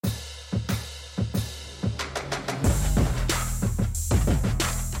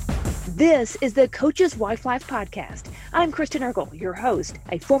This is the Coach's Wife Life podcast. I'm Kristen Ergel, your host,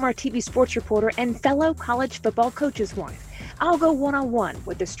 a former TV sports reporter and fellow college football coach's wife. I'll go one-on-one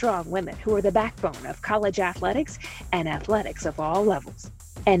with the strong women who are the backbone of college athletics and athletics of all levels.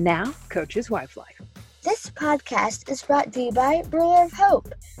 And now, Coach's Wife Life. This podcast is brought to you by Ruler of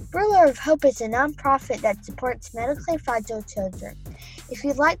Hope. Ruler of Hope is a nonprofit that supports medically fragile children. If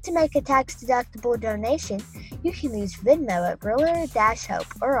you'd like to make a tax-deductible donation, you can use Venmo at Ruler-Hope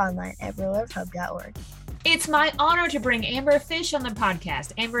or online at rulerofhope.org. It's my honor to bring Amber Fish on the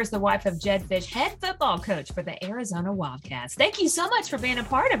podcast. Amber is the wife of Jedd Fisch, head football coach for the Arizona Wildcats. Thank you so much for being a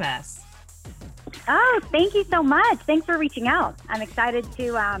part of us. Oh, thank you so much. Thanks for reaching out. I'm excited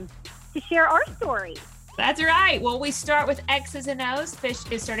to share our story. That's right. Well, we start with X's and O's. Fish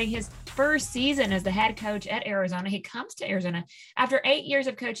is starting his first season as the head coach at Arizona. He comes to Arizona after 8 years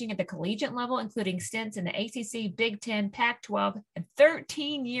of coaching at the collegiate level, including stints in the ACC, Big Ten, Pac-12, and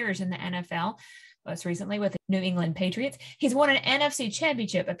 13 years in the NFL. Most recently with the New England Patriots. He's won an NFC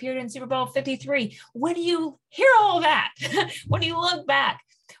championship, appeared in Super Bowl 53. When you hear all that, when you look back,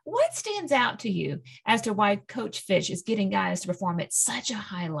 what stands out to you as to why Coach Fish is getting guys to perform at such a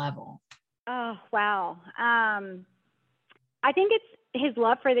high level? Oh, wow. I think it's his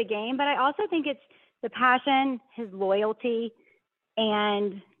love for the game, but I also think it's the passion, his loyalty,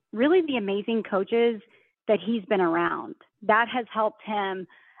 and really the amazing coaches that he's been around. That has helped him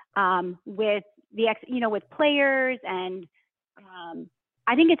with with players, and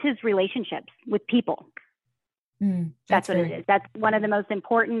I think it's his relationships with people. That's what it is. That's one of the most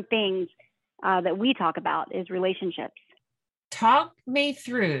important things that we talk about is relationships. Talk me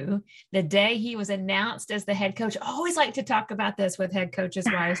through the day he was announced as the head coach. I always like to talk about this with head coaches'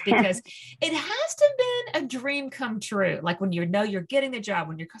 wives because it has to have been a dream come true. Like when you know you're getting the job,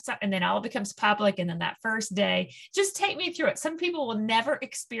 and then all becomes public, and then that first day. Just take me through it. Some people will never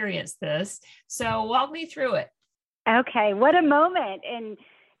experience this, so walk me through it. Okay, what a moment! And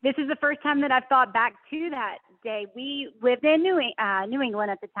this is the first time that I've thought back to that day. We lived in New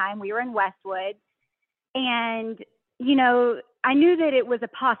England at the time. We were in Westwood, and I knew that it was a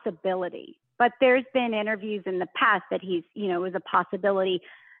possibility, but there's been interviews in the past that it was a possibility.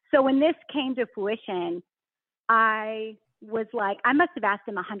 So when this came to fruition, I was like, I must have asked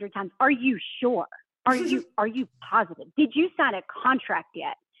him 100 times, are you sure? Are you positive? Did you sign a contract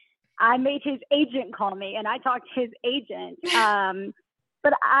yet? I made his agent call me and I talked to his agent.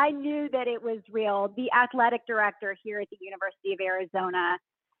 But I knew that it was real. The athletic director here at the University of Arizona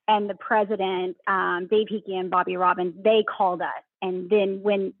and the president, Dave Hickey and Bobby Robbins, they called us. And then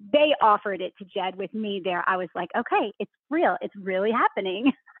when they offered it to Jedd with me there, I was like, okay, it's real. It's really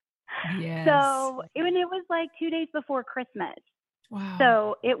happening. Yes. So it was like 2 days before Christmas. Wow.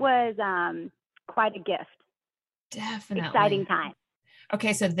 So it was quite a gift. Definitely. Exciting time.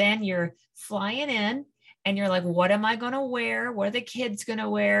 Okay, so then you're flying in and you're like, what am I going to wear? What are the kids going to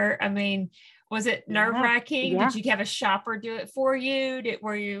wear? I mean, was it nerve-wracking? Yeah. Did you have a shopper do it for you?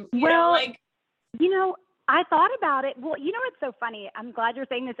 Were you I thought about it. Well, what's so funny? I'm glad you're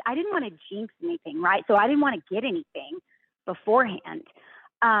saying this. I didn't want to jinx anything, right? So I didn't want to get anything beforehand.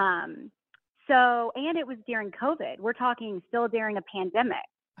 And it was during COVID. We're talking still during a pandemic.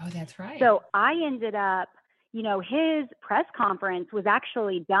 Oh, that's right. So I ended up, his press conference was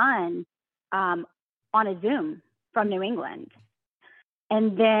actually done on a Zoom from New England.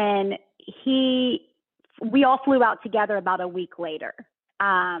 And then we all flew out together about a week later.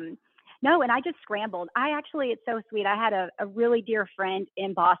 And I just scrambled. It's so sweet. I had a really dear friend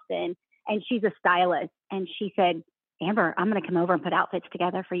in Boston, and she's a stylist. And she said, Amber, I'm going to come over and put outfits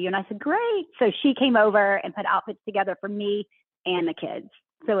together for you. And I said, great. So she came over and put outfits together for me and the kids.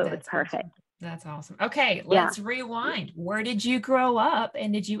 So it was perfect. Awesome. That's awesome. Okay, let's rewind. Where did you grow up,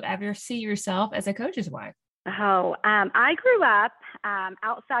 and did you ever see yourself as a coach's wife? Oh, I grew up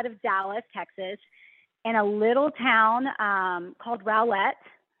outside of Dallas, Texas, in a little town called Rowlett.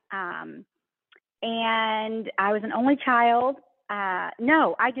 And I was an only child.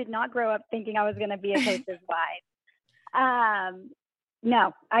 No, I did not grow up thinking I was going to be a coach's wife.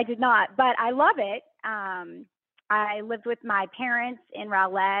 No, I did not, but I love it. I lived with my parents in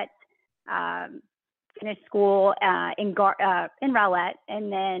Rowlett, finished school in Rowlett,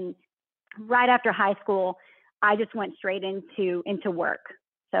 and then right after high school, I just went straight into work.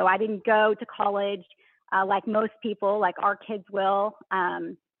 So I didn't go to college like most people, like our kids will.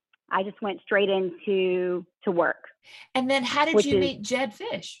 I just went straight into work. And then how did you meet Jedd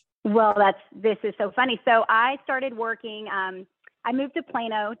Fisch? Well, this is so funny. So I started working, I moved to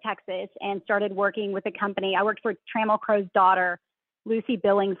Plano, Texas, and started working with a company. I worked for Trammell Crow's daughter, Lucy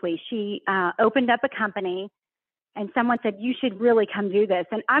Billingsley. She opened up a company and someone said, you should really come do this.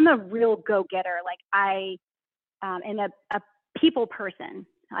 And I'm a real go-getter. Like I am a people person,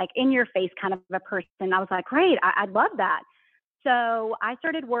 like in your face kind of a person. I was like, great, I'd love that. So I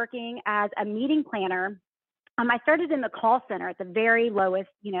started working as a meeting planner. I started in the call center at the very lowest,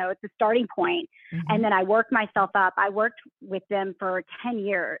 it's the starting point. Mm-hmm. And then I worked myself up. I worked with them for 10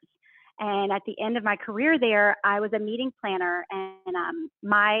 years. And at the end of my career there, I was a meeting planner, and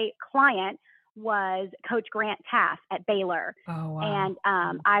my client was Coach Grant Taft at Baylor. Oh, wow. And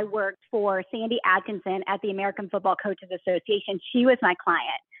I worked for Sandy Atkinson at the American Football Coaches Association. She was my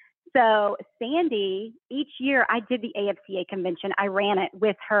client. So Sandy, each year I did the AFCA convention. I ran it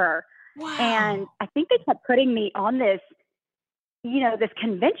with her. Wow. And I think they kept putting me on this, this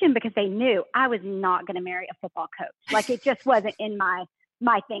convention because they knew I was not going to marry a football coach. Like it just wasn't in my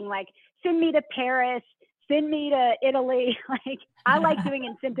thing. Like send me to Paris, send me to Italy. Like I like doing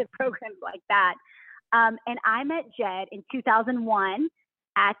incentive programs like that. And I met Jed in 2001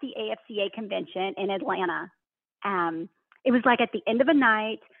 at the AFCA convention in Atlanta. It was like at the end of a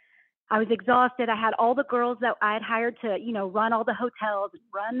night. I was exhausted. I had all the girls that I had hired to, run all the hotels,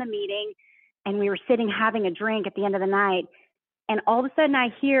 run the meeting. And we were sitting having a drink at the end of the night. And all of a sudden I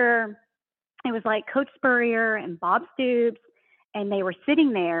hear, it was like Coach Spurrier and Bob Stoops. And they were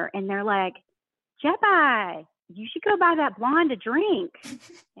sitting there and they're like, Jedi, you should go buy that blonde a drink.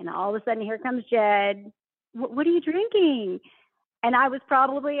 And all of a sudden here comes Jed. What are you drinking? And I was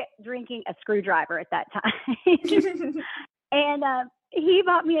probably drinking a screwdriver at that time. And he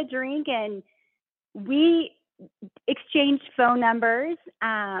bought me a drink and we exchanged phone numbers.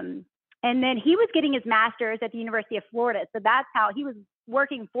 And then he was getting his master's at the University of Florida. So that's how he was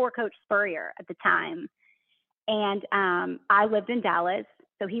working for Coach Spurrier at the time. And I lived in Dallas,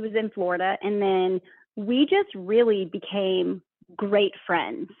 so he was in Florida. And then we just really became great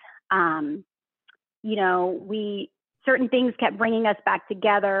friends. Certain things kept bringing us back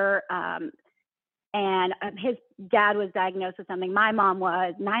together. And his dad was diagnosed with something. My mom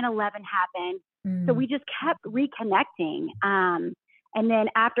was. 9/11 happened. So we just kept reconnecting. And then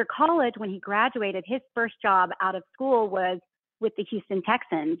after college, when he graduated, his first job out of school was with the Houston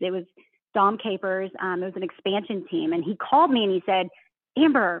Texans. It was Dom Capers. It was an expansion team. And he called me and he said,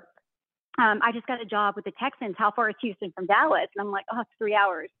 Amber, I just got a job with the Texans. How far is Houston from Dallas? And I'm like, oh, it's 3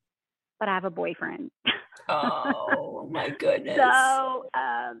 hours. But I have a boyfriend. Oh, my goodness.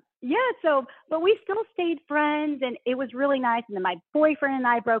 But we still stayed friends and it was really nice. And then my boyfriend and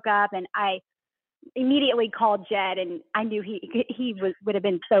I broke up and I immediately called Jed and I knew he would have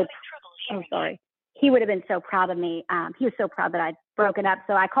been so, he would have been so proud of me. He was so proud that I'd broken up.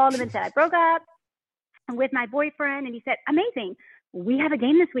 So I called him and said, I broke up with my boyfriend. And he said, amazing. We have a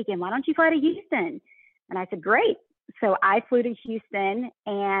game this weekend. Why don't you fly to Houston? And I said, great. So I flew to Houston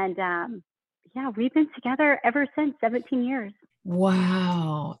and we've been together ever since, 17 years.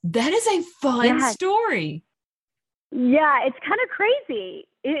 Wow. That is a fun story. Yeah, it's kind of crazy.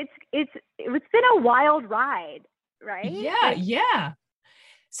 It's been a wild ride, right? Yeah, yeah.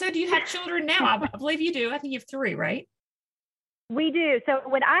 So do you have children now? I believe you do. I think you have 3, right? We do. So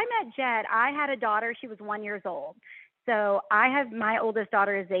when I met Jed, I had a daughter. She was 1 year old. So I have my oldest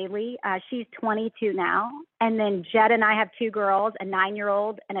daughter is Zaylee. She's 22 now. And then Jed and I have 2 girls, a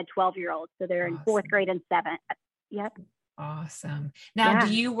 9-year-old and a 12-year-old. So they're in 4th grade and 7th. Yep. Awesome. Now,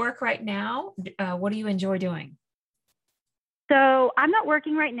 do you work right now? What do you enjoy doing? So I'm not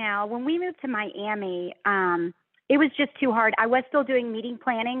working right now. When we moved to Miami, it was just too hard. I was still doing meeting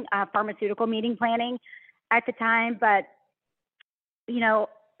planning, pharmaceutical meeting planning at the time. But,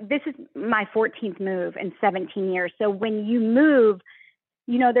 this is my 14th move in 17 years. So when you move,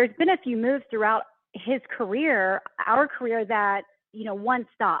 there's been a few moves throughout his career, our career that, one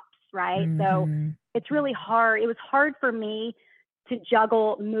stops, right? Mm-hmm. So it's really hard. It was hard for me to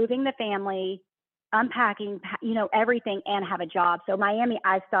juggle moving the family, unpacking, everything and have a job. So Miami,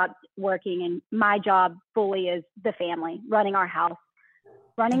 I stopped working and my job fully is the family, running our house,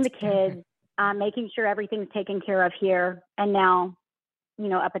 running the kids, making sure everything's taken care of here. And now,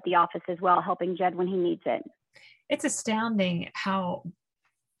 up at the office as well, helping Jed when he needs it. It's astounding how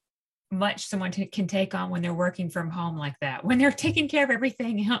much someone can take on when they're working from home like that. When they're taking care of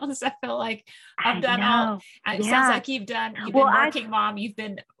everything else, I feel like I've done all. It sounds like you've been working mom, you've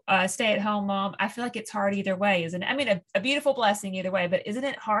been stay-at-home mom. I feel like it's hard either way, isn't it? I mean, a beautiful blessing either way, but isn't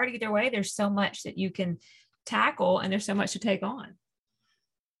it hard either way? There's so much that you can tackle and there's so much to take on.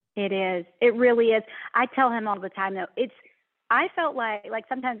 It is. It really is. I tell him all the time though, I felt like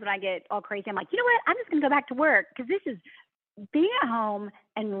sometimes when I get all crazy, I'm like, you know what? I'm just going to go back to work because this is being at home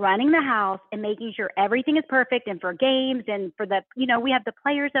and running the house and making sure everything is perfect and for games and for the, we have the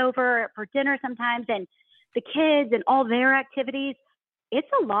players over for dinner sometimes. And the kids and all their activities, it's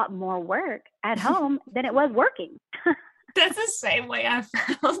a lot more work at home than it was working. That's the same way I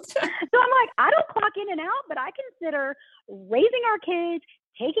felt. So I'm like, I don't clock in and out, but I consider raising our kids,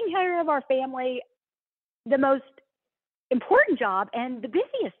 taking care of our family, the most important job and the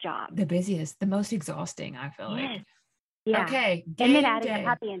busiest job. The busiest, the most exhausting, I feel Yes. like. Yeah. Okay. And then game adding day. a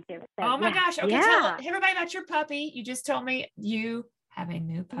puppy into it. So, Oh my yeah. gosh. Okay. Yeah. Tell everybody about your puppy. You just told me you have a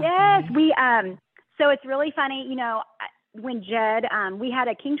new puppy. Yes, we so it's really funny, you know, when Jed we have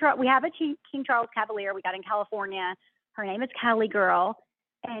a King Charles Cavalier we got in California. Her name is Kelly Girl.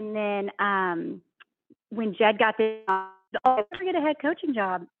 And then when Jed got this if I ever get a head coaching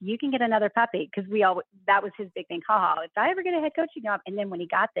job, you can get another puppy, because that was his big thing. If I ever get a head coaching job. And then when he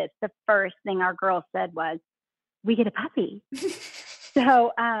got this, the first thing our girls said was, we get a puppy.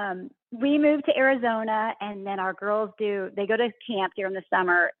 So we moved to Arizona, and then our girls they go to camp during the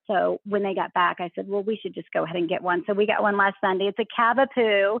summer. So when they got back, I said, well, we should just go ahead and get one. So we got one last Sunday. It's a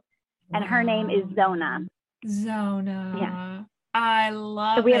Cavapoo, and her name is Zona. Zona. Yeah. I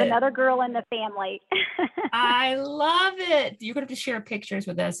love it. So we have another girl in the family. I love it. You're going to have to share pictures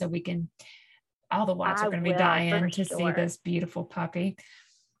with us so we can, all the wives are going to be dying to see this beautiful puppy.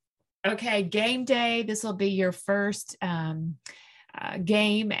 Okay. Game day. This will be your first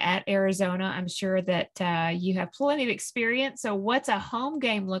game at Arizona. I'm sure that you have plenty of experience. So what's a home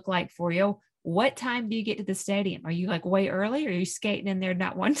game look like for you? What time do you get to the stadium? Are you like way early, or are you skating in there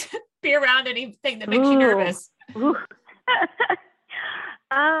not wanting to be around anything that makes you nervous?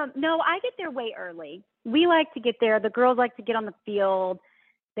 No, I get there way early. We like to get there. The girls like to get on the field.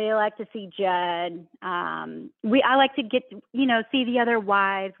 They like to see Jed. I like to get, see the other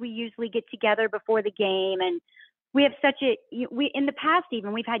wives. We usually get together before the game, and we have in the past,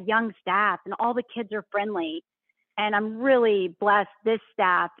 even we've had young staff, and all the kids are friendly, and I'm really blessed. This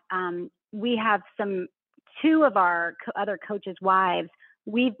staff, we have two of our other coaches' wives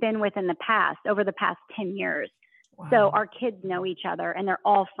we've been with in the past, over the past 10 years. Wow. So our kids know each other, and they're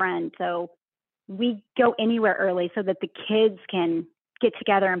all friends. So we go anywhere early so that the kids can get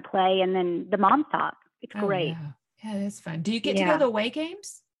together and play, and then the moms talk. It's great. Yeah, that's fun. Do you get to go to the away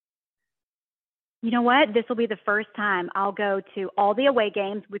games? You know what? This will be the first time I'll go to all the away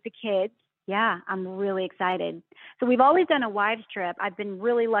games with the kids. Yeah, I'm really excited. So we've always done a wives trip. I've been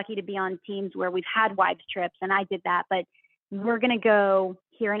really lucky to be on teams where we've had wives trips, and I did that. But we're going to go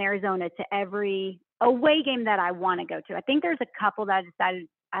here in Arizona to every away game that I want to go to. I think there's a couple that I decided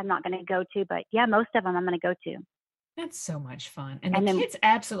I'm not going to go to, but yeah, most of them I'm going to go to. That's so much fun. And the kids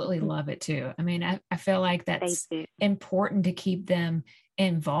absolutely love it too. I mean, I feel like that's important to keep them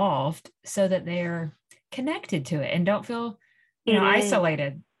involved so that they're connected to it and don't feel,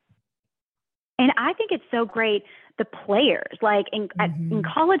 isolated. And I think it's so great. The players, like in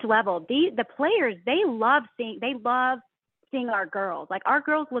college level, the players, they love seeing our girls. Like our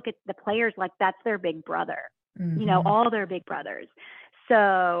girls look at the players like that's their big brother, all their big brothers.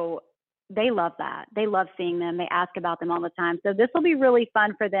 So they love that. They love seeing them. They ask about them all the time. So this will be really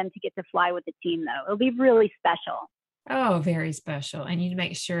fun for them to get to fly with the team, though. It'll be really special. Oh, very special. And you need to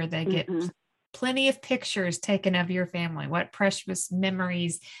make sure they get plenty of pictures taken of your family. What precious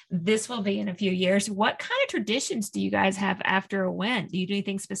memories this will be in a few years. What kind of traditions do you guys have after a win? Do you do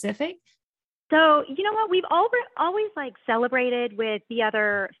anything specific? So, you know what? We've always like celebrated with the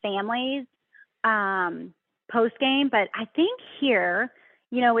other families post game, but I think here,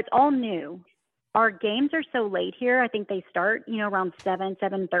 it's all new. Our games are so late here. I think they start, around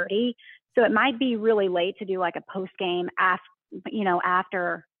 7:30. So it might be really late to do like a post game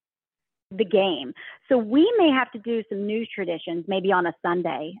after the game. So we may have to do some new traditions, maybe on a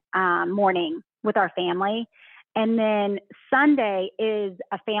Sunday morning with our family. And then Sunday is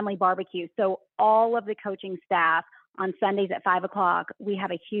a family barbecue. So all of the coaching staff on Sundays at 5:00, we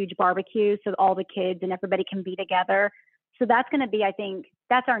have a huge barbecue. So all the kids and everybody can be together. So that's going to be, I think,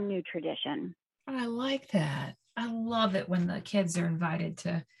 that's our new tradition. I like that. I love it when the kids are invited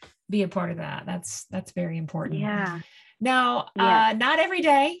to be a part of that. That's very important. Yeah. Now, not every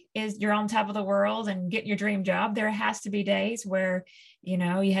day is you're on top of the world and getting your dream job. There has to be days where, you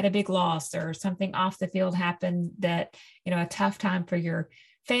had a big loss or something off the field happened that, a tough time for your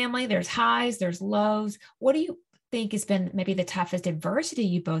family. There's highs, there's lows. What do you think has been maybe the toughest adversity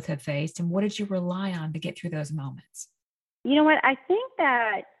you both have faced? And what did you rely on to get through those moments? You know what? I think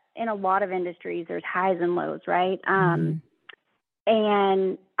that in a lot of industries, there's highs and lows, right?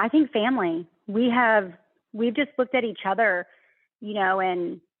 And I think family, we've just looked at each other,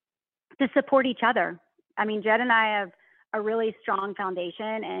 and to support each other. I mean, Jed and I have a really strong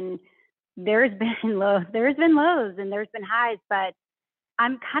foundation, and there's been lows and there's been highs, but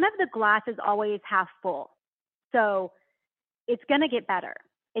I'm kind of the glass is always half full. So it's going to get better.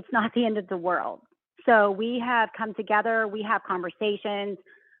 It's not the end of the world. So we have come together. We have conversations,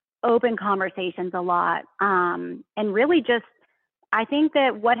 open conversations a lot. And really just, I think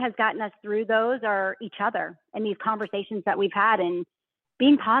that what has gotten us through those are each other and these conversations that we've had and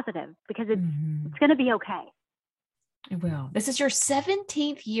being positive, because it's going to be okay. It will. This is your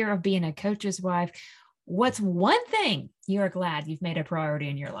 17th year of being a coach's wife. What's one thing you're glad you've made a priority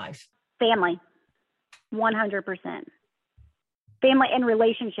in your life? Family, 100%. Family and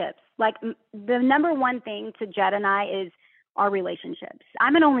relationships. Like the number one thing to Jed and I is our relationships.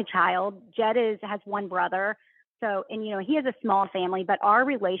 I'm an only child. Jed has one brother. So, and he has a small family, but our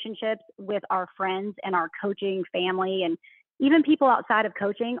relationships with our friends and our coaching family and even people outside of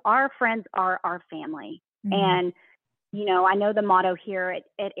coaching, our friends are our family. Mm-hmm. And, I know the motto here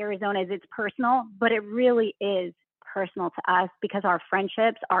at Arizona is it's personal, but it really is personal to us because our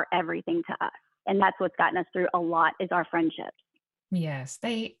friendships are everything to us. And that's what's gotten us through a lot is our friendships. Yes.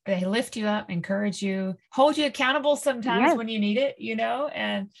 They lift you up, encourage you, hold you accountable sometimes when you need it,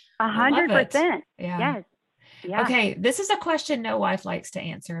 and 100%. Yeah. Yes. Yeah. Okay. This is a question no wife likes to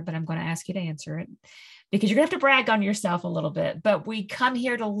answer, but I'm going to ask you to answer it because you're going to have to brag on yourself a little bit, but we come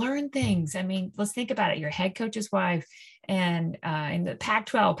here to learn things. I mean, let's think about it. You're head coach's wife and in the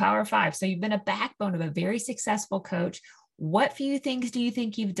Pac-12 Power 5. So you've been a backbone of a very successful coach. What few things do you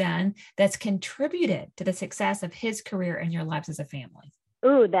think you've done that's contributed to the success of his career and your lives as a family?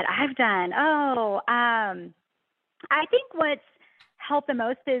 Ooh, that I've done. I think what's helped the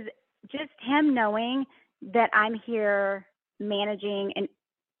most is just him knowing that I'm here managing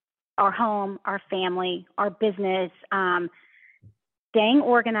our home, our family, our business, staying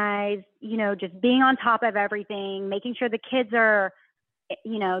organized, just being on top of everything, making sure the kids are,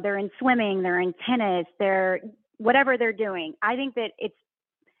 they're in swimming, they're in tennis, they're whatever they're doing. I think that it's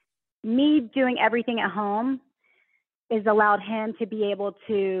me doing everything at home is allowed him to be able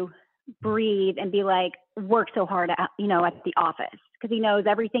to breathe and be like, work so hard at the office because he knows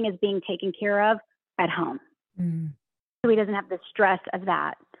everything is being taken care of at home. Mm. So he doesn't have the stress of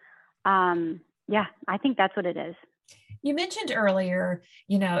that. I think that's what it is. You mentioned earlier,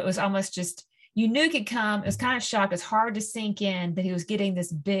 it was almost just, you knew it could come. It was kind of shocked. It's hard to sink in that he was getting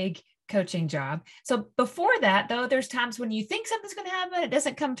this big coaching job. So before that, though, there's times when you think something's going to happen, it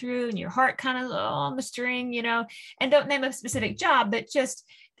doesn't come through and your heart kind of on the string, and don't name a specific job, but just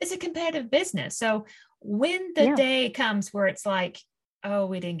it's a competitive business. So when the day comes where it's like, oh,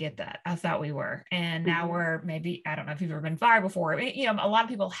 we didn't get that. I thought we were. And now we're maybe, I don't know if you've ever been fired before. A lot of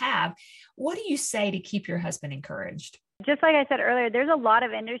people have. What do you say to keep your husband encouraged? Just like I said earlier, there's a lot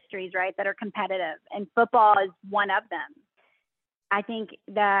of industries, right, that are competitive, and football is one of them. I think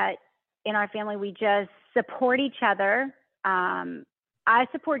that in our family, we just support each other. I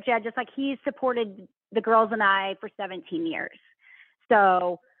support Jed just like he's supported the girls and I for 17 years.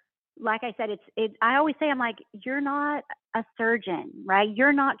 So like I said, I always say, I'm like, you're not a surgeon, right?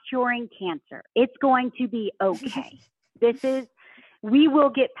 You're not curing cancer. It's going to be okay. We will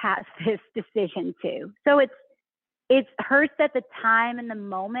get past this decision too. So it hurts at the time and the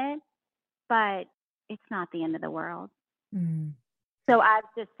moment, but it's not the end of the world. Mm. So I've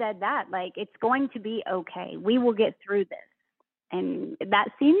just said that, like, it's going to be okay. We will get through this. And that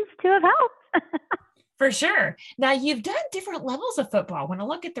seems to have helped. For sure. Now, you've done different levels of football. When I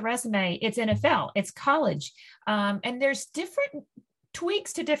look at the resume, it's NFL, it's college, and there's different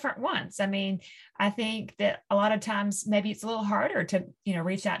tweaks to different ones. I mean, I think that a lot of times maybe it's a little harder to,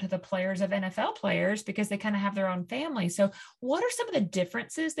 reach out to the players of NFL players because they kind of have their own family. So what are some of the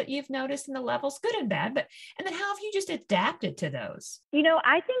differences that you've noticed in the levels, good and bad, and then how have you just adapted to those?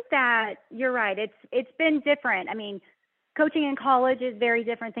 I think that you're right. It's been different. I mean, coaching in college is very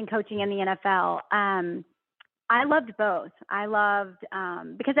different than coaching in the NFL. I loved both.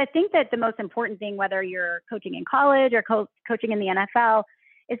 Because I think that the most important thing, whether you're coaching in college or coaching in the NFL,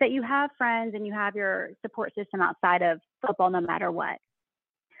 is that you have friends and you have your support system outside of football, no matter what.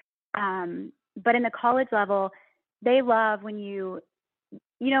 But in the college level, they love when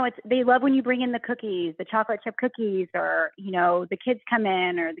they love when you bring in the cookies, the chocolate chip cookies, or, the kids come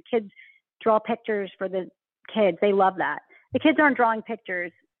in or the kids draw pictures for the kids. They love that. The kids aren't drawing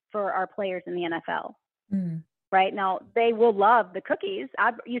pictures for our players in the NFL. Mm. Right now, they will love the cookies.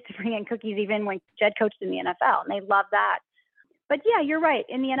 I used to bring in cookies even when Jed coached in the NFL, and they love that. But yeah, you're right.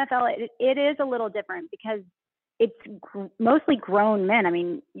 In the NFL, it is a little different because it's mostly grown men. I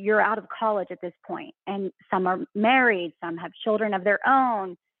mean, you're out of college at this point, and some are married, some have children of their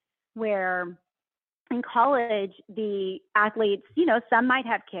own, where in college, the athletes, some might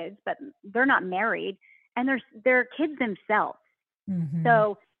have kids, but they're not married, and they're kids themselves. Mm-hmm.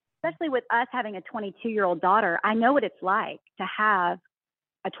 So especially with us having a 22-year-old daughter, I know what it's like to have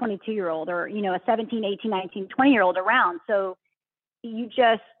a 22-year-old or, a 17, 18, 19, 20-year-old around. So you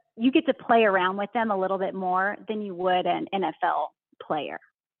get to play around with them a little bit more than you would an NFL player.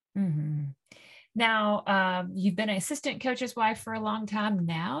 Mm-hmm. Now, you've been an assistant coach's wife for a long time.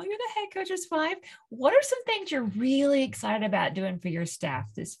 Now you're the head coach's wife. What are some things you're really excited about doing for your staff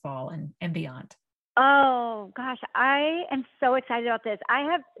this fall and beyond? Oh, gosh, I am so excited about this. I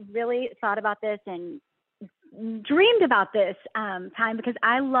have really thought about this and dreamed about this time because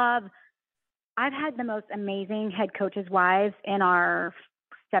I've had the most amazing head coaches' wives in our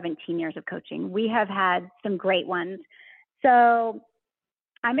 17 years of coaching. We have had some great ones. So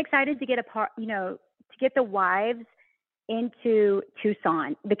I'm excited to get to get the wives into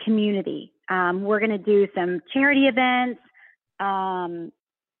Tucson, the community. We're going to do some charity events.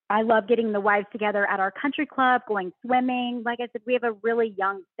 I love getting the wives together at our country club, going swimming. Like I said, we have a really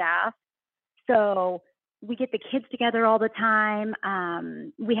young staff. So we get the kids together all the time.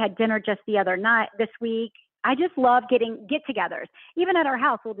 We had dinner just this week. I just love getting get-togethers. Even at our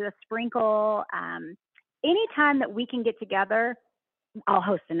house, we'll do a sprinkle. Anytime that we can get together, I'll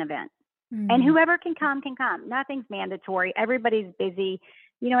host an event. Mm-hmm. And whoever can come, can come. Nothing's mandatory. Everybody's busy.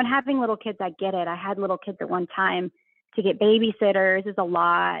 And having little kids, I get it. I had little kids at one time. To get babysitters is a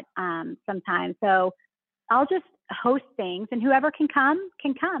lot sometimes. So I'll just host things, and whoever can come,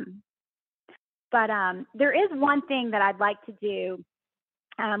 can come. But there is one thing that I'd like to do.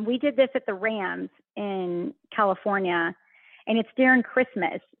 We did this at the Rams in California, and it's during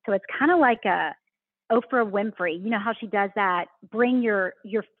Christmas. So it's kind of like a Oprah Winfrey. You know how she does that? Bring your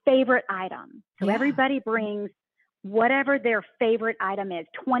favorite item. So everybody brings whatever their favorite item is,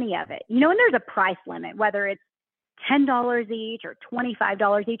 20 of it. And there's a price limit, whether it's $10 each or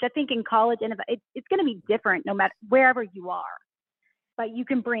 $25 each. I think in college, and it's going to be different no matter wherever you are. But you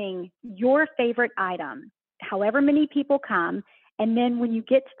can bring your favorite item, however many people come. And then when you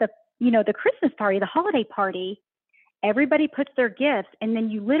get to the Christmas party, the holiday party, everybody puts their gifts, and then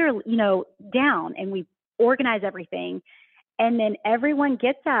you literally, down, and we organize everything. And then everyone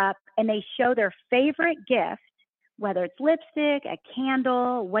gets up and they show their favorite gift, whether it's lipstick, a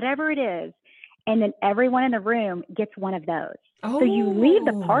candle, whatever it is. And then everyone in the room gets one of those. Oh. So you leave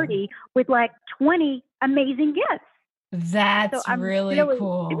the party with like 20 amazing gifts. That's really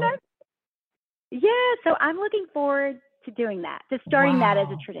cool. So I'm looking forward to doing that, to starting that as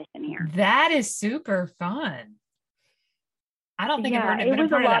a tradition here. That is super fun. I don't think I've ever been a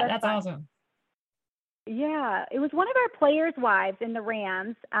part of that. That's awesome. Yeah, it was one of our players' wives in the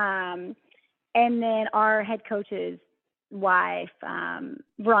Rams, and then our head coach's wife,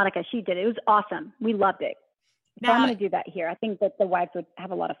 Veronica, she did it. It was awesome. We loved it. So I'm going to do that here. I think that the wives would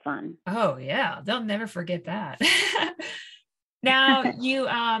have a lot of fun. Oh yeah, they'll never forget that. Now you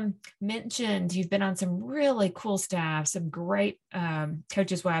mentioned you've been on some really cool staff, some great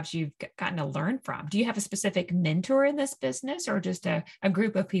coaches' wives you've gotten to learn from. Do you have a specific mentor in this business, or just a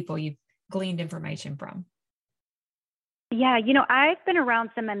group of people you've gleaned information from? Yeah, I've been around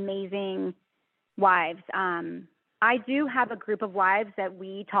some amazing wives. I do have a group of wives that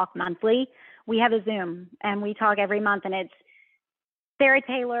we talk monthly. We have a Zoom, and we talk every month, and it's Sarah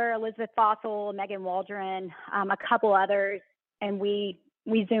Taylor, Elizabeth Fossil, Megan Waldron, a couple others, and we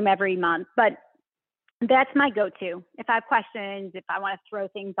Zoom every month. But that's my go-to. If I have questions, if I want to throw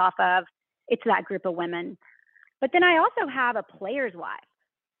things off of, it's that group of women. But then I also have a player's wife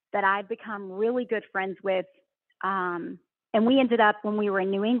that I've become really good friends with. And we ended up, when we were in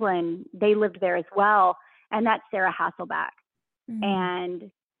New England, they lived there as well. And that's Sarah Hasselbeck. Mm-hmm.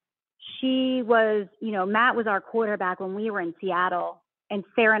 And she was, Matt was our quarterback when we were in Seattle, and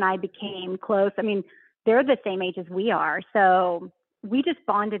Sarah and I became close. I mean, they're the same age as we are. So we just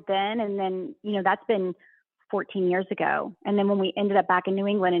bonded then. And then, that's been 14 years ago. And then when we ended up back in New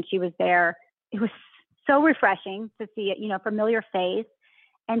England and she was there, it was so refreshing to see a familiar face.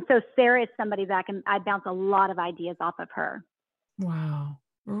 And so Sarah is somebody that I bounce a lot of ideas off of her. Wow.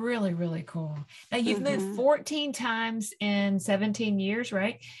 Really, really cool. Now you've moved 14 times in 17 years,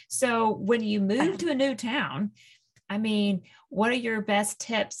 right? So when you move to a new town, what are your best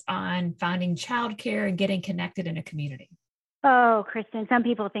tips on finding childcare and getting connected in a community? Oh, Kristen, some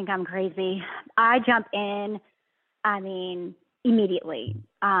people think I'm crazy. I jump in, immediately.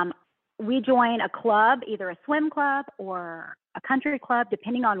 We join a club, either a swim club or a country club,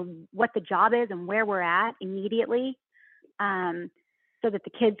 depending on what the job is and where we're at immediately. So that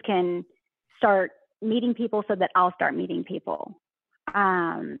the kids can start meeting people, so that I'll start meeting people.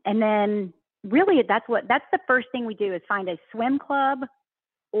 And then really that's the first thing we do, is find a swim club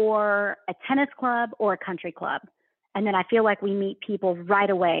or a tennis club or a country club. And then I feel like we meet people right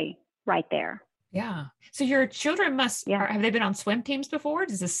away, right there. Yeah. So your children have they been on swim teams before?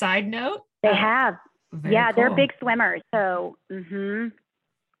 Just a side note. They have. Very They're cool. big swimmers. So,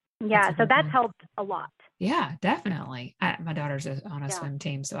 that's helped a lot. Yeah, definitely. My daughter's on a swim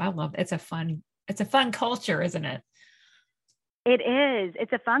team, so I love it. It's a fun culture, isn't it? It is.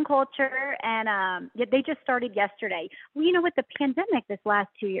 It's a fun culture, and they just started yesterday. Well, with the pandemic this last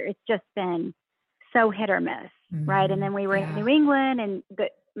 2 years, it's just been so hit or miss, right? And then we were in New England, and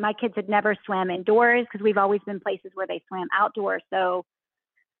my kids had never swam indoors because we've always been places where they swam outdoors. So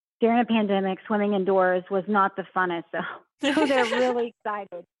during a pandemic, swimming indoors was not the funnest. So they're really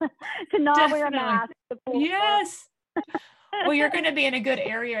excited to not wear a mask. Yes. Well, you're going to be in a good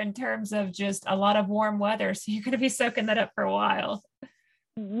area in terms of just a lot of warm weather. So you're going to be soaking that up for a while.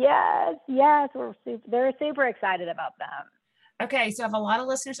 Yes. They're super excited about them. Okay. So I have a lot of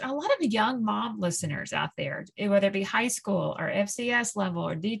listeners, a lot of young mom listeners out there, whether it be high school or FCS level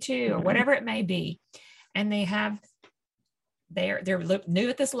or D2 or whatever it may be. And they're new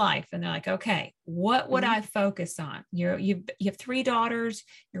at this life, and they're like, okay, what would I focus on? You have 3 daughters,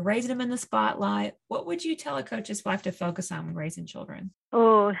 you're raising them in the spotlight. What would you tell a coach's wife to focus on when raising children?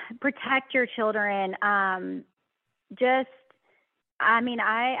 Oh, protect your children. I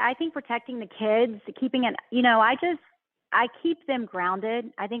think protecting the kids, keeping it, I keep them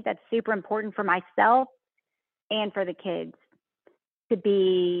grounded. I think that's super important for myself and for the kids to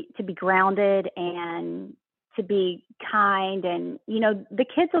be grounded and to be kind. And, the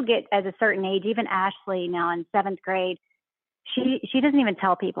kids will get at a certain age, even Ashley now in 7th grade, she doesn't even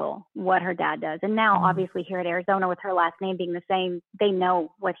tell people what her dad does. And now obviously here at Arizona with her last name being the same, they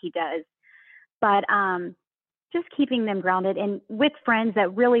know what he does. But just keeping them grounded and with friends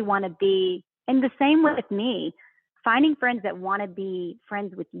that really want to be, and the same with me, finding friends that want to be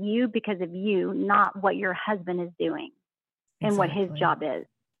friends with you because of you, not what your husband is doing and what his job is.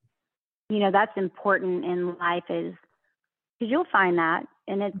 That's important in life because you'll find that.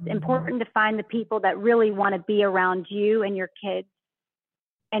 And it's important to find the people that really want to be around you and your kids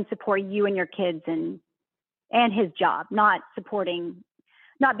and support you and your kids and his job, not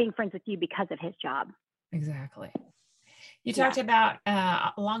being friends with you because of his job. Exactly. You talked about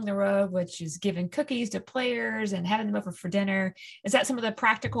along the road, which is giving cookies to players and having them over for dinner. Is that some of the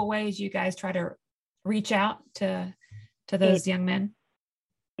practical ways you guys try to reach out to those young men?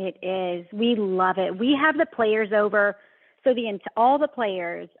 It is. We love it. We have the players over. So all the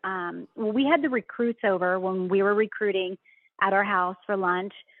players, we had the recruits over when we were recruiting at our house for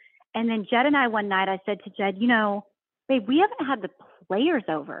lunch. And then Jed and I, one night, I said to Jed, babe, we haven't had the players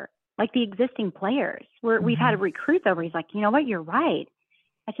over, like the existing players. We've had recruits over. He's like, you know what? You're right.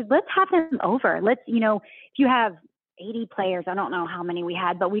 I said, let's have them over. Let's, if you have 80 players, I don't know how many we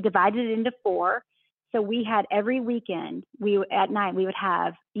had, but we divided it into 4. So we had every weekend, at night, we would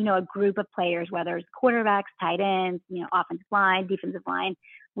have, a group of players, whether it's quarterbacks, tight ends, offensive line, defensive line.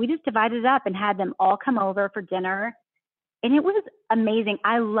 We just divided it up and had them all come over for dinner. And it was amazing.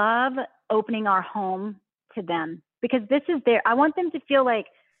 I love opening our home to them because I want them to feel like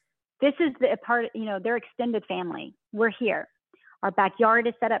this is a part, their extended family. We're here. Our backyard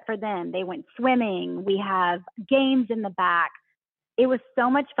is set up for them. They went swimming. We have games in the back. It was so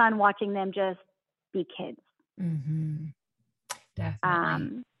much fun watching them just be kids.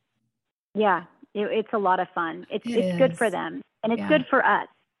 Definitely. It's a lot of fun. It's good for them and it's good for us.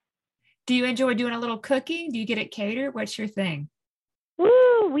 Do you enjoy doing a little cooking? Do you get it catered? What's your thing?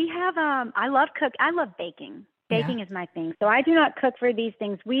 We have I love baking. Baking is my thing. So I do not cook for these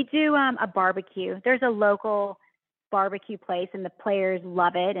things. We do a barbecue. There's a local barbecue place and the players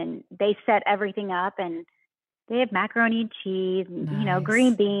love it and they set everything up and they have macaroni and cheese and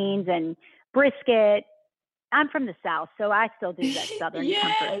green beans and brisket. I'm from the South, so I still do that Southern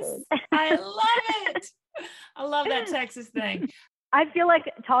comfort food. I love it. I love that Texas thing. I feel like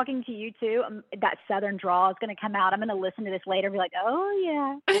talking to you too, that Southern drawl is going to come out. I'm going to listen to this later and be like, oh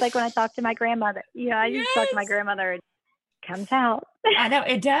yeah. It's like when I talk to my grandmother. I used to talk to my grandmother. It comes out. I know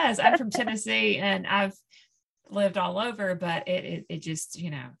it does. I'm from Tennessee and I've lived all over, but it just,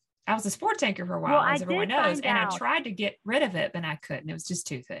 I was a sports anchor for a while, as everyone knows, and I tried to get rid of it, but I couldn't. It was just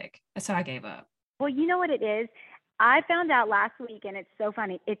too thick. That's how I gave up. Well, you know what it is? I found out last week, and it's so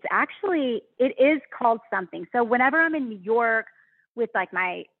funny. It is called something. So whenever I'm in New York with like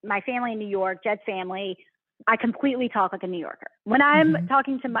my family in New York, Jed's family, I completely talk like a New Yorker. When I'm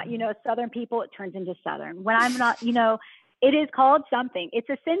talking to my, Southern people, it turns into Southern. When I'm not, it is called something. It's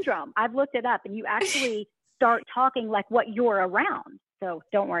a syndrome. I've looked it up, and you actually start talking like what you're around. So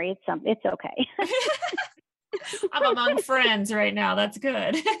don't worry, it's okay. I'm among friends right now. That's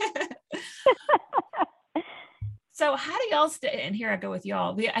good. So how do y'all stay? And here I go with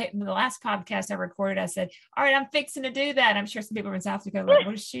y'all. In the last podcast I recorded, I said, all right, I'm fixing to do that. I'm sure some people in South Dakota are like,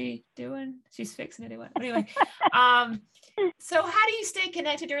 what is she doing? She's fixing to do it. Anyway, so how do you stay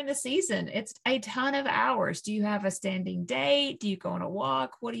connected during the season? It's a ton of hours. Do you have a standing date? Do you go on a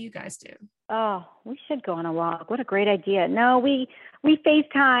walk? What do you guys do? Oh, we should go on a walk. What a great idea. No, we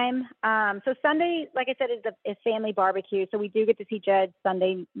FaceTime. So Sunday, like I said, is family barbecue. So we do get to see Judd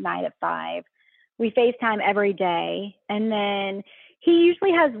Sunday night at 5. We FaceTime every day. And then he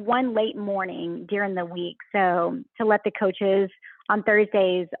usually has one late morning during the week. So to let the coaches on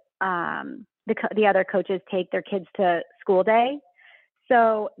Thursdays, the other coaches take their kids to school day.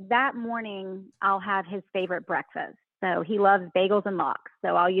 So that morning I'll have his favorite breakfast. So he loves bagels and lox.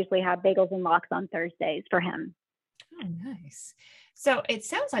 So I'll usually have bagels and lox on Thursdays for him. Oh, nice. So it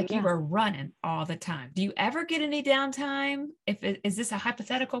sounds like you are running all the time. Do you ever get any downtime? Is this a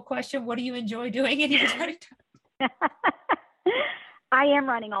hypothetical question? What do you enjoy doing in your time? I am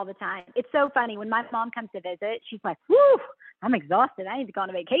running all the time. It's so funny. When my mom comes to visit, she's like, whew, I'm exhausted. I need to go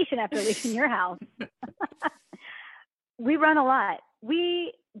on a vacation after leaving your house. We run a lot.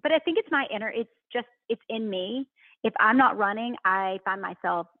 But I think it's in me. If I'm not running, I find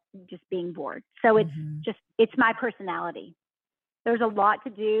myself just being bored. So it's my personality. There's a lot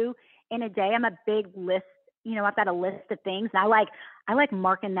to do in a day. I'm a big list. I've got a list of things. And I like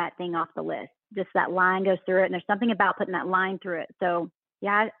marking that thing off the list. Just that line goes through it. And there's something about putting that line through it. So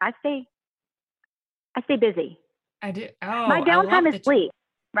yeah, I stay busy. I do. Oh, my downtime is sleep,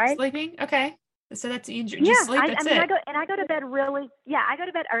 right? Sleeping. Okay. So that's just sleep. That's it. I go to bed I go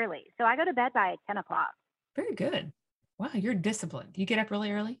to bed early. So I go to bed by 10 o'clock. Very good. Wow. You're disciplined. You get up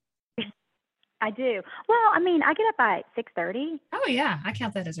really early? I do. Well, I get up by 6:30. Oh yeah. I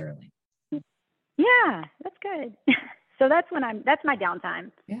count that as early. Yeah, that's good. So that's my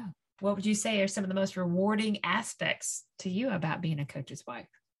downtime. Yeah. What would you say are some of the most rewarding aspects to you about being a coach's wife?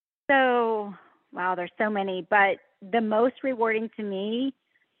 So, wow, there's so many, but the most rewarding to me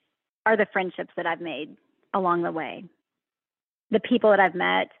are the friendships that I've made along the way, the people that I've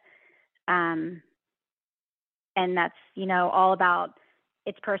met. And that's, all about,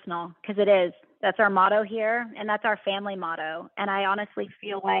 it's personal, because it is. That's our motto here, and that's our family motto. And I honestly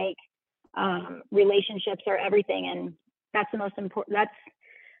feel like relationships are everything, and that's the most important.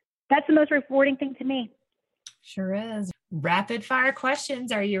 That's the most rewarding thing to me. Sure is. Rapid fire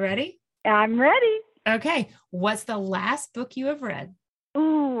questions. Are you ready? I'm ready. Okay. What's the last book you have read?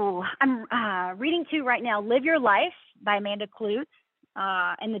 Ooh, I'm reading right now, Live Your Life by Amanda Kloots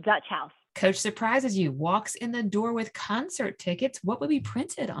in the Dutch House. Coach surprises you, walks in the door with concert tickets. What would be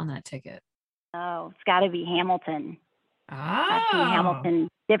printed on that ticket? Oh, it's got to be Hamilton. Oh. Hamilton.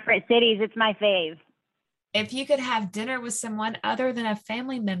 Different cities. It's my fave. If you could have dinner with someone other than a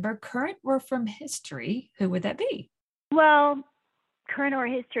family member, current or from history, who would that be? Well, current or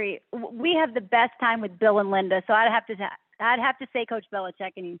history, we have the best time with Bill and Linda. So I'd have to say Coach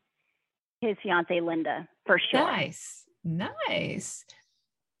Belichick and his fiance Linda for sure. Nice.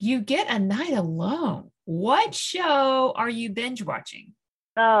 You get a night alone. What show are you binge watching?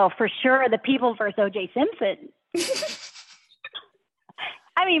 Oh, for sure, The People vs. O.J. Simpson.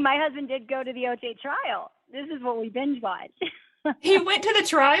 My husband did go to the O.J. trial. This is what we binge watch. He went to the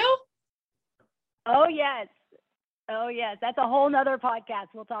trial? Oh, yes. That's a whole nother podcast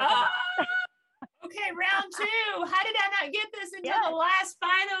we'll talk about. Okay, round 2. How did I not get this until the last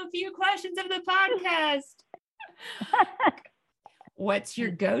final few questions of the podcast? What's your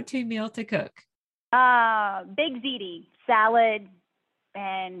go-to meal to cook? Big ziti, salad,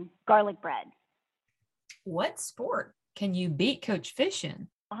 and garlic bread. What sport can you beat Coach Fish in?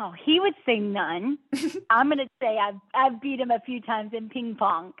 Oh, he would say none. I'm going to say I've beat him a few times in ping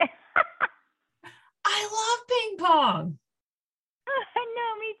pong. I love ping pong. I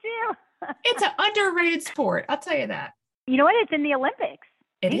know, me too. It's an underrated sport. I'll tell you that. You know what? It's in the Olympics.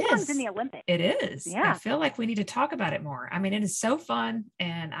 Ping pong's in the Olympics. It is. Yeah. I feel like we need to talk about it more. It is so fun,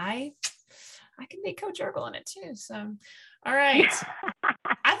 and I can beat Coach Urkel in it too. So, all right.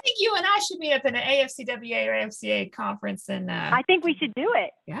 I think you and I should meet up in an AFCWA or AFCA conference. And I think we should do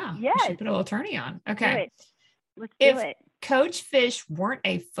it. Yeah. Yes. We should put a little tourney on. Okay. Let's do it. Coach Fish weren't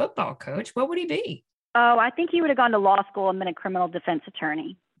a football coach, what would he be? Oh, I think he would have gone to law school and been a criminal defense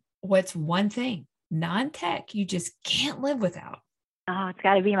attorney. What's one thing, non-tech, you just can't live without? Oh, it's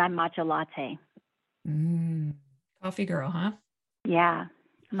got to be my matcha latte. Coffee girl, huh? Yeah.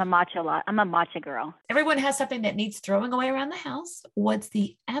 I'm a matcha girl. Everyone has something that needs throwing away around the house. What's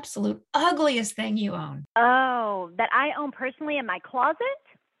the absolute ugliest thing you own? Oh, that I own personally in my closet?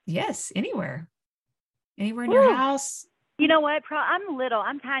 Yes, anywhere. Anywhere in your house. You know what? I'm little.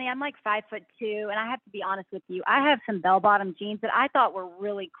 I'm tiny. I'm like 5'2", and I have to be honest with you. I have some bell-bottom jeans that I thought were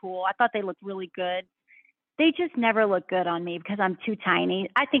really cool. I thought they looked really good. They just never look good on me because I'm too tiny.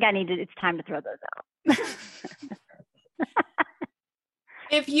 I think it's time to throw those out.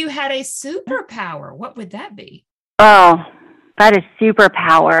 If you had a superpower, what would that be? Oh, that is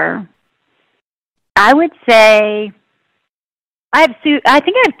superpower. I would say I think I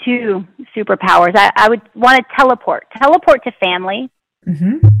have two superpowers. I would want to teleport to family.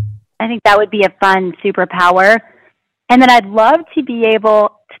 Mm-hmm. I think that would be a fun superpower. And then I'd love to be able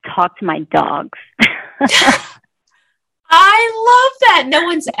to talk to my dogs. I love that. No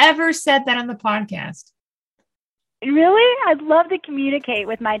one's ever said that on the podcast. Really? I'd love to communicate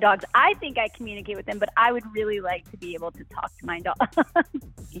with my dogs. I think I communicate with them, but I would really like to be able to talk to my dog.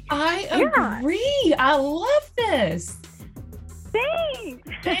 I agree. I love this. Thanks.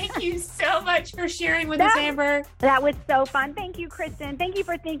 Thank you so much for sharing with us, Amber. That was so fun. Thank you, Kristen. Thank you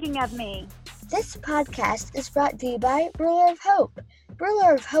for thinking of me. This podcast is brought to you by Ruler of Hope.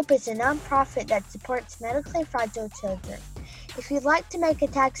 Ruler of Hope is a nonprofit that supports medically fragile children. If you'd like to make a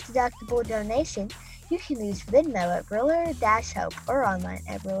tax-deductible donation, you can use Venmo at Ruler-Hope or online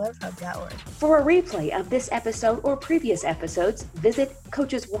at rulerofhope.org. For a replay of this episode or previous episodes, visit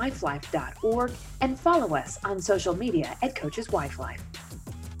coacheswifelife.org and follow us on social media at Coaches Wife Life.